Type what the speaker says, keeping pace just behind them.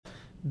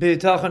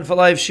B'tachon for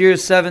Life, Shir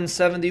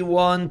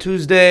 771,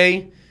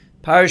 Tuesday,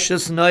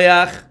 Parshas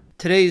Noach.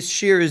 Today's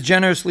Shir is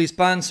generously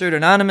sponsored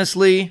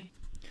anonymously.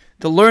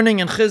 The learning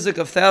and chizuk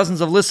of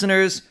thousands of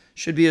listeners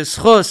should be a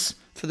schus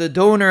for the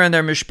donor and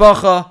their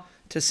mishpacha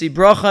to see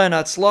bracha and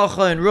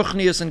atzlacha and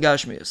ruchnius and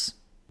gashmius.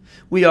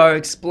 We are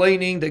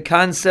explaining the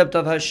concept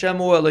of Hashem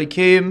Hu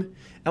Elokim,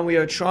 and we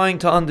are trying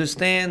to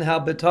understand how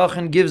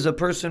B'tachon gives a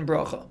person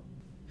bracha.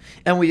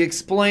 And we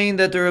explain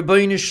that the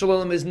Rabbeinu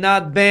Shalom is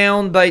not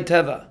bound by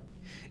teva.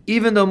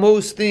 Even though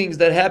most things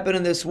that happen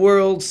in this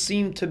world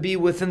seem to be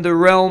within the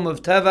realm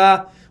of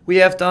teva, we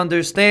have to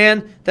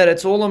understand that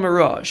it's all a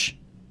mirage.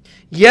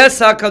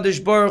 Yes,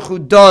 HaKadosh Baruch Hu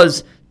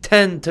does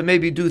tend to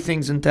maybe do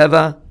things in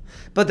teva,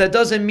 but that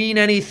doesn't mean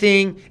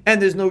anything,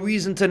 and there's no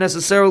reason to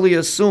necessarily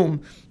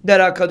assume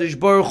that HaKadosh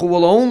Baruch Hu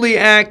will only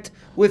act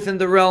within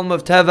the realm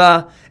of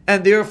teva,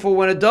 and therefore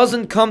when it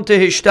doesn't come to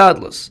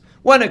hishtadlus,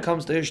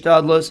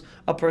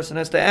 a person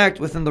has to act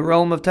within the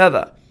realm of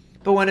teva.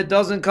 But when it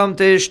doesn't come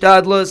to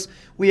hishtadlus,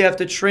 we have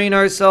to train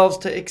ourselves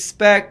to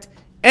expect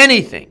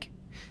anything.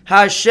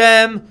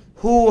 Hashem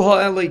Hu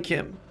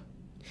Ha'elikim.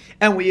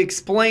 And we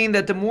explain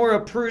that the more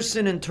a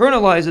person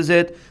internalizes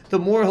it, the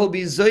more he'll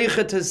be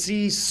zeicha to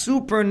see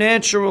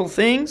supernatural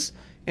things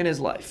in his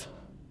life.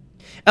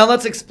 And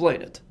let's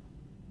explain it.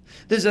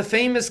 There's a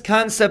famous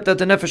concept that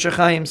the Nefesh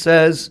HaChaim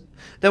says,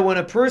 that when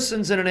a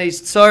person's in an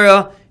eis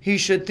tzara, he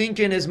should think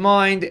in his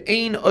mind,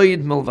 Ein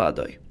oid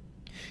milvadai.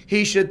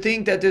 He should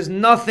think that there's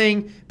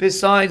nothing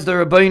besides the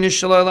Rabbeinu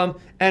Shalom,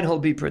 and he'll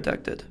be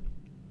protected.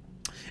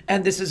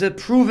 And this is a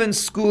proven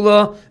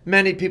skula.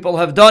 Many people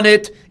have done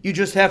it. You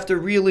just have to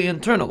really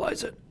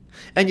internalize it.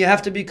 And you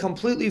have to be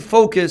completely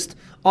focused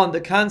on the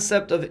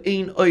concept of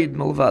Ein oid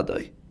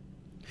milvadai.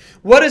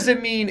 What does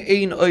it mean,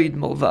 Ein oid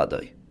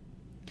milvadai?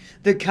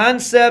 The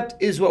concept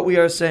is what we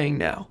are saying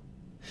now.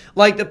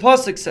 Like the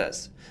pasuk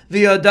says,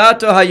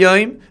 V'yadato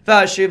hayoim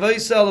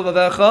v'hashivaisa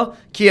levavecha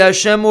ki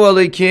Hashem Hu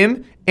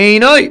Elokim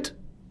ein oid.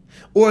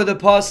 Or the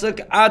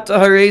pasuk Ata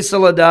hareisa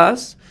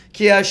ladas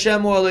ki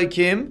Hashem Hu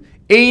Elokim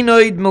ein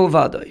oid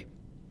milvadai.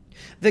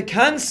 The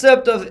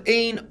concept of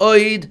ein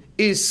oid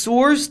is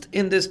sourced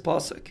in this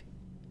pasuk,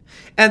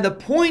 and the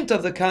point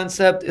of the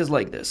concept is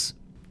like this.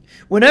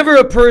 Whenever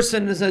a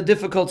person is in a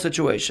difficult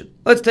situation,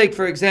 let's take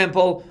for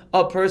example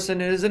a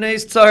person is in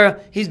eis tzara,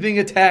 he's being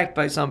attacked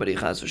by somebody,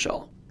 chas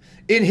v'shalom.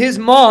 In his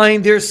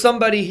mind, there's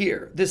somebody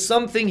here. There's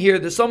something here.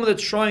 There's someone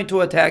that's trying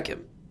to attack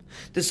him.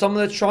 There's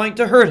someone that's trying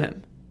to hurt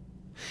him.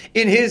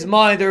 In his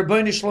mind, the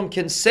Rabbeinu Shalom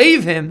can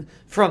save him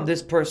from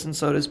this person,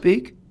 so to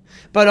speak.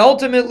 But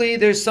ultimately,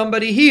 there's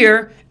somebody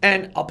here,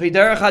 and al pi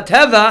derech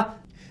hateva,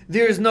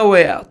 there's no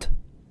way out.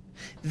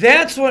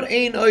 That's what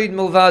Ein oid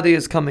milvadai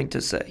is coming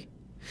to say.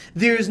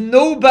 There's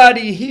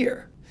nobody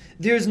here.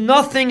 There's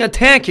nothing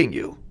attacking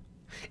you.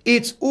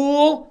 It's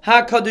all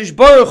HaKadosh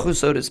Baruch Hu,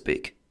 so to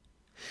speak.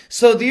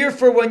 So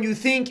therefore, when you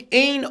think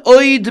Ein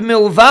oid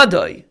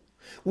milvadai,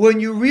 when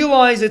you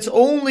realize it's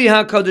only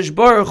HaKadosh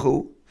Baruch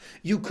Hu,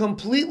 you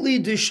completely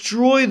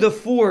destroy the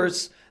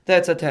force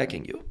that's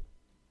attacking you.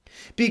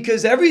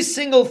 Because every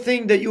single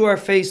thing that you are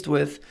faced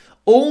with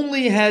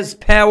only has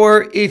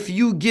power if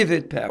you give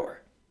it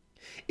power.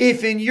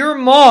 If in your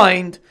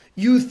mind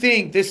you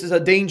think this is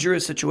a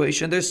dangerous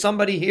situation, there's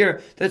somebody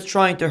here that's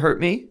trying to hurt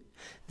me,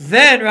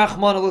 then,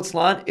 Rahman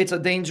al-Islan, it's a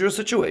dangerous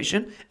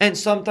situation, and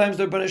sometimes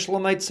the Rebbeinu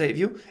Shalom might save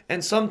you,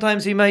 and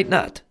sometimes he might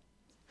not.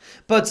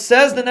 But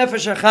says the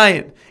Nefesh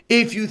HaChaim,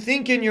 if you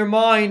think in your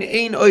mind,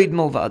 Ein oid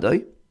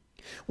milvadai,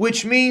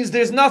 which means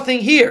there's nothing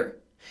here,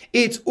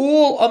 it's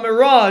all a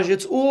mirage,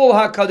 it's all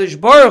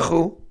HaKadosh Baruch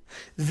Hu,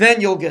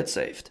 then you'll get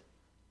saved.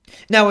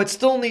 Now, it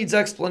still needs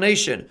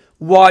explanation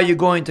why you're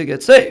going to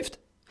get saved.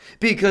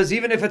 Because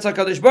even if it's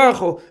HaKadosh Baruch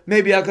Hu,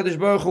 maybe HaKadosh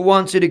Baruch Hu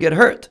wants you to get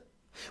hurt,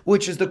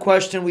 which is the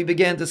question we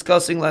began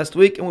discussing last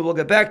week, and we will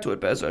get back to it,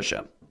 Be'ez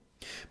Hashem.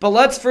 But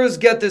let's first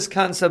get this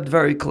concept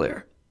very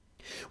clear.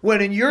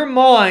 When in your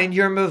mind,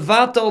 you're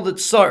mevatel the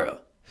tzara,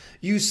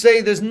 you say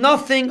there's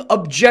nothing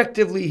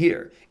objectively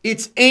here.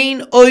 It's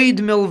ein oid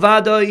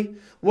milvadai.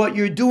 What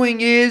you're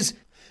doing is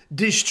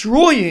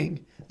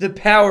destroying the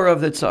power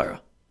of the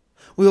tzara.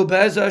 We will,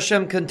 Be'ez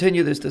Hashem,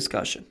 continue this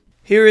discussion.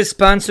 Here is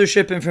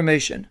sponsorship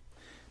information.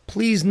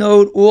 Please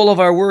note, all of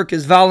our work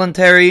is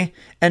voluntary,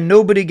 and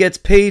nobody gets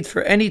paid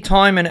for any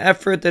time and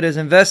effort that is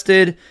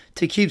invested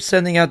to keep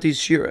sending out these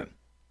shirim.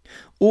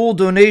 All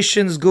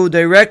donations go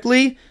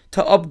directly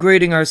to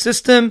upgrading our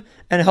system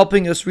and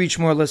helping us reach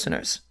more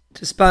listeners.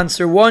 To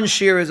sponsor one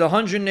shir is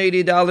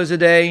 $180 a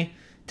day.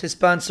 To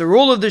sponsor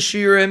all of the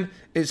shirim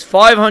is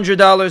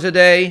 $500 a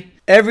day.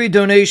 Every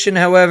donation,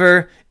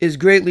 however, is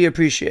greatly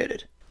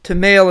appreciated. To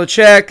mail a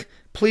check,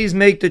 please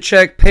make the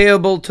check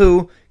payable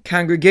to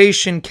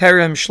Congregation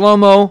Kerem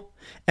Shlomo,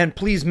 and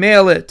please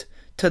mail it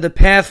to the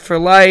Path for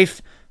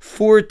Life,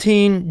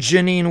 14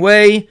 Janine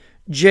Way,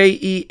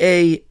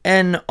 Jeanine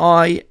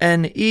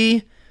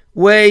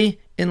Way,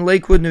 in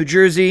Lakewood, New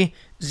Jersey,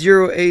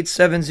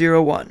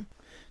 08701.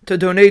 To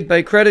donate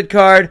by credit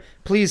card,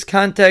 please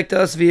contact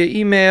us via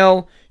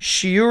email,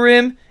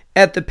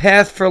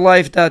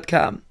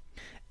 shiurim@thepathforlife.com.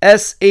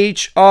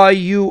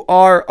 SHIURIM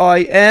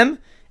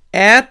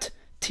at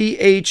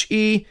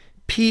THEPATH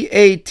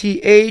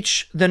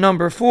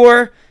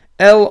 4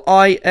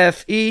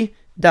 LIFE.com.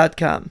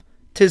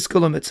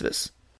 Tizkul Mitzvahs.